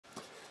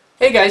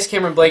Hey guys,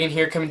 Cameron Blagan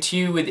here, coming to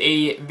you with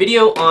a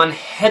video on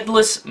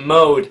headless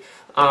mode.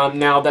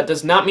 Now that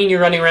does not mean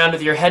you're running around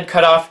with your head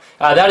cut off.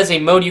 That is a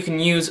mode you can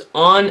use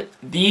on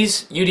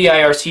these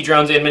UDI-RC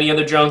drones and many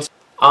other drones.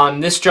 On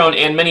this drone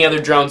and many other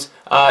drones.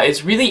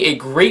 It's really a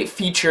great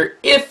feature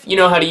if you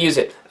know how to use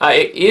it.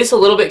 It is a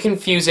little bit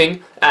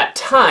confusing at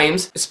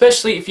times,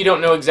 especially if you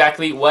don't know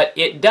exactly what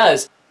it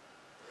does.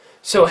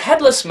 So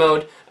headless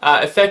mode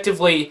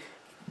effectively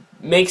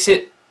makes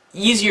it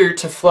easier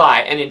to fly,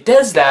 and it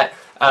does that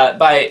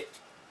by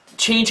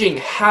changing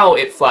how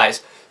it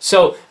flies.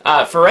 So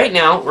for right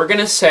now, we're going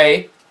to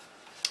say,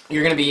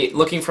 you're going to be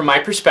looking from my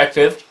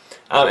perspective,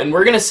 and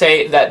we're going to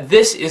say that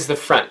this is the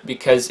front,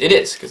 because it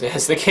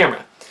has the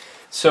camera.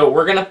 So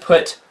we're going to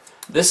put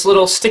this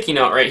little sticky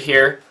note right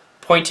here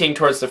pointing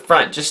towards the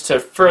front, just to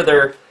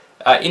further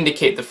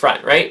indicate the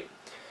front, right?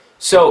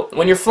 So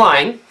when you're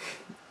flying,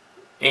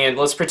 and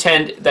let's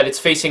pretend that it's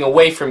facing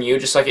away from you,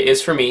 just like it is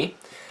for me.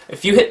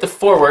 If you hit the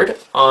forward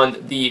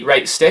on the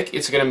right stick,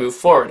 it's going to move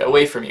forward,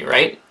 away from you,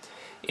 right?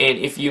 And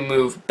if you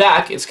move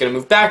back, it's going to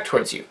move back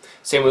towards you.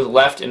 Same with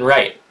left and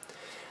right.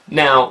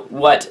 Now,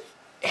 what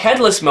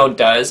headless mode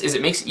does is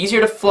it makes it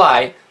easier to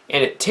fly,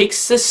 and it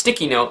takes the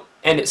sticky note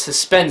and it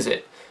suspends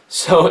it.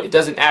 So it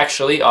doesn't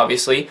actually,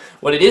 obviously.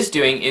 What it is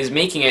doing is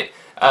making it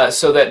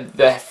so that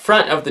the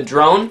front of the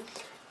drone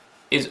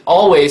is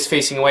always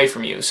facing away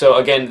from you. So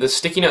again, the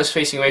sticky note is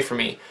facing away from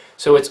me.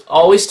 So it's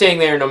always staying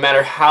there no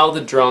matter how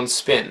the drone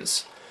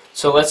spins.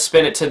 So let's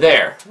spin it to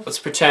there. Let's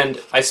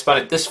pretend I spun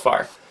it this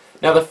far.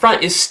 Now the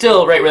front is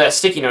still right where that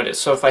sticky note is.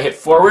 So if I hit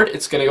forward,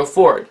 it's going to go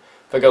forward.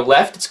 If I go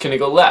left, it's going to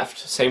go left.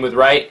 Same with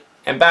right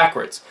and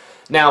backwards.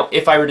 Now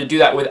if I were to do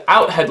that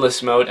without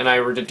headless mode and I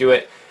were to do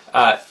it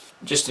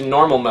just in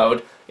normal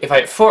mode, if I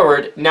hit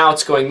forward, now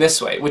it's going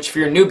this way. Which if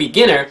you're a new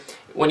beginner,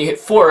 when you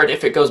hit forward,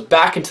 if it goes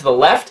back and to the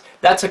left,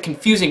 that's a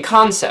confusing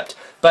concept.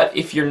 But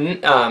if you're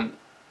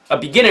a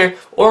beginner,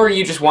 or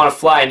you just want to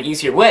fly an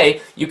easier way,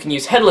 you can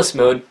use headless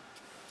mode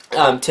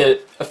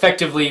to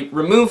effectively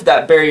remove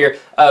that barrier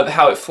of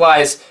how it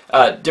flies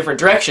different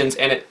directions,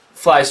 and it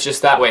flies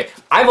just that way.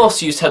 I've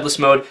also used headless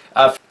mode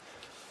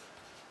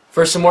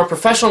for some more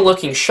professional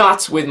looking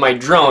shots with my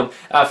drone.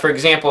 For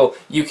example,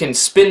 you can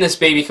spin this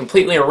baby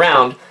completely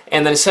around,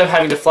 and then instead of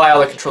having to fly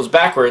all the controls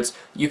backwards,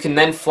 you can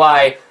then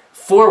fly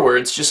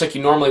forwards just like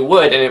you normally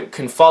would, and it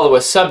can follow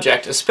a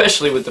subject,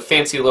 especially with the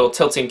fancy little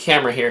tilting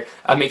camera here.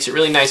 Makes it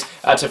really nice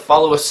to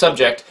follow a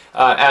subject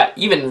at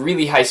even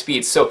really high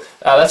speeds. So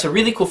that's a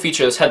really cool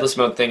feature this headless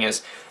mode thing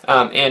is.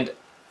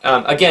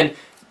 Again,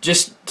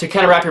 just to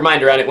kind of wrap your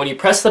mind around it, when you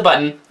press the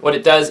button, what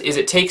it does is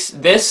it takes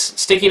this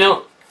sticky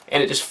note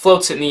and it just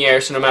floats it in the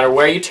air, so no matter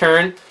where you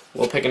turn,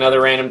 we'll pick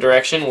another random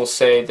direction, we'll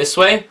say this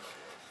way,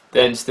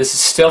 then this is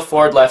still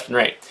forward, left, and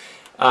right.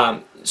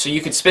 So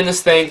you could spin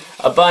this thing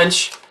a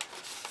bunch,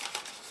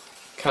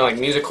 kind of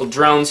like musical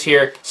drones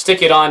here,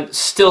 stick it on,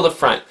 still the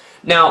front.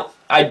 Now,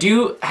 I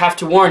do have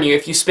to warn you,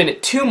 if you spin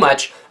it too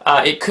much,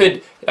 it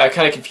could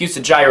kind of confuse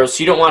the gyros,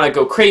 so you don't want to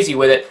go crazy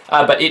with it,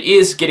 but it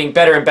is getting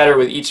better and better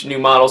with each new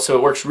model, so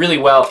it works really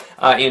well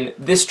in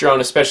this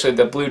drone, especially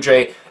the Blue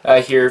Jay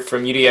here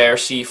from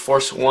UDI-RC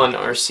Force 1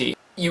 RC.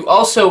 You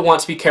also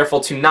want to be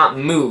careful to not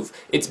move.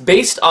 It's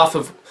based off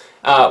of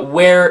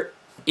where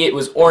it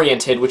was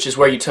oriented, which is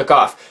where you took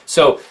off.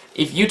 So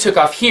if you took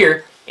off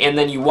here, and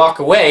then you walk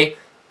away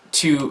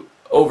to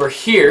over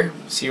here,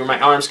 see where my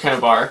arms kind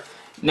of are.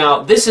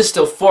 Now this is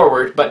still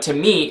forward, but to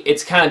me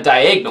it's kind of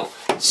diagonal.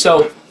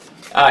 So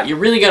you're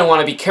really going to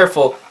want to be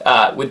careful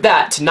with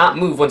that to not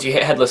move once you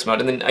hit headless mode.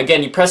 And then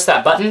again, you press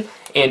that button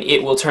and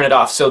it will turn it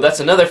off. So that's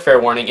another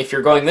fair warning. If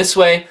you're going this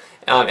way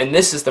and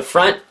this is the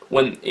front,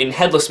 when in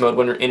headless mode,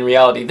 when in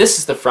reality this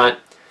is the front,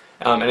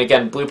 and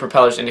again blue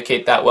propellers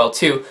indicate that well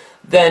too,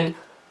 then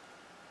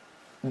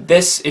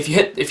this, if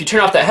you turn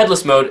off that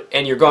headless mode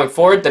and you're going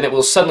forward, then it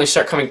will suddenly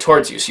start coming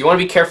towards you. So you want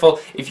to be careful.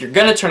 If you're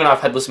going to turn it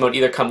off headless mode,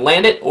 either come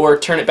land it or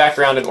turn it back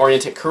around and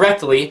orient it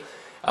correctly,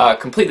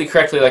 completely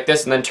correctly like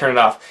this, and then turn it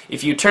off.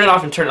 If you turn it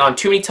off and turn it on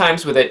too many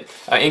times with it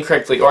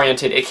incorrectly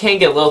oriented, it can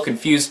get a little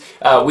confused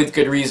with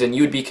good reason.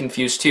 You would be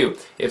confused too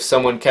if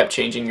someone kept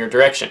changing your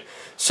direction.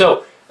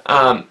 So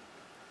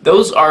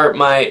those are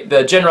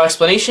the general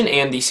explanation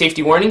and the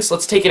safety warnings.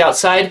 Let's take it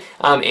outside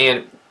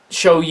and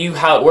show you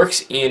how it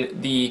works in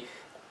the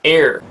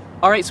air.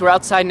 Alright, so we're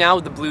outside now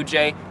with the Blue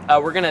Jay.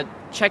 We're going to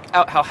check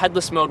out how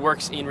headless mode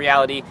works in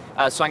reality.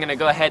 So I'm going to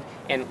go ahead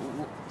and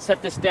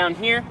set this down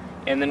here,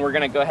 and then we're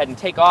going to go ahead and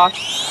take off.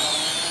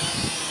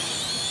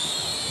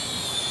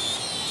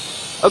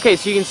 Okay,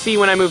 so you can see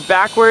when I move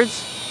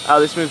backwards,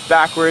 this moves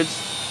backwards,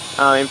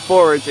 and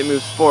forwards, it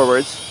moves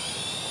forwards.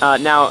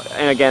 Now,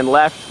 and again,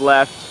 left,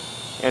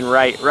 left, and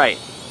right, right.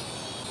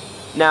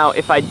 Now,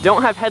 if I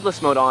don't have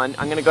headless mode on,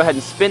 I'm going to go ahead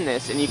and spin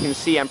this, and you can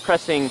see I'm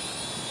pressing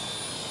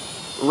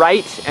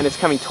right and it's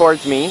coming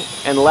towards me,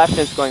 and left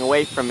and it's going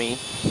away from me,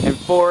 and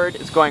forward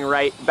it's going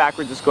right,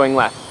 backwards it's going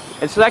left.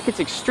 And so that gets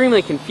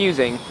extremely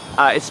confusing,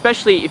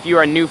 especially if you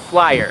are a new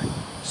flyer.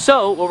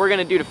 So what we're going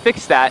to do to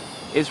fix that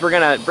is we're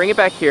going to bring it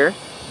back here,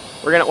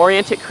 we're going to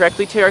orient it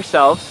correctly to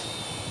ourselves,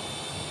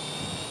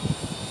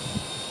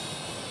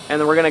 and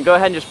then we're going to go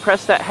ahead and just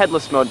press that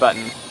headless mode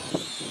button.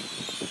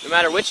 No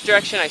matter which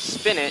direction I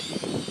spin it,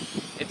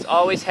 it's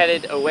always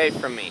headed away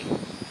from me.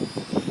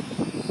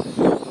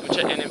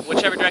 And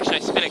whichever direction I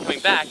spin it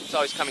coming back, it's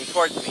always coming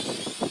towards me.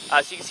 So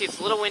you can see it's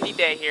a little windy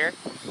day here,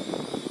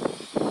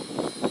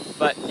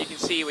 but you can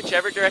see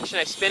whichever direction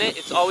I spin it,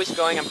 it's always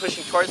going. I'm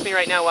pushing towards me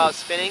right now while it's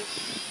spinning,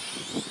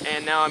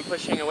 and now I'm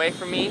pushing away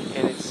from me,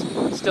 and it's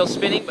still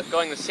spinning but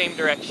going the same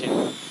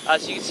direction.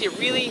 So you can see it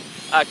really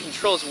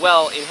controls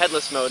well in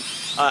headless mode,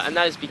 and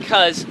that is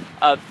because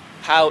of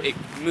how it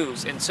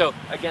moves. And so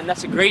again,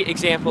 that's a great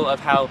example of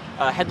how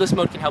headless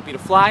mode can help you to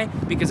fly,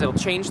 because it'll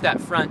change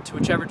that front to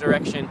whichever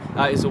direction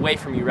is away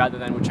from you rather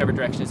than whichever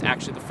direction is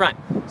actually the front.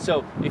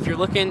 So if you're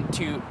looking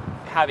to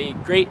have a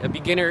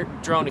beginner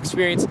drone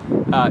experience,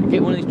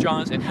 get one of these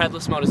drones, and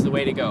headless mode is the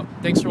way to go.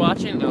 Thanks for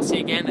watching, and I'll see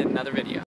you again in another video.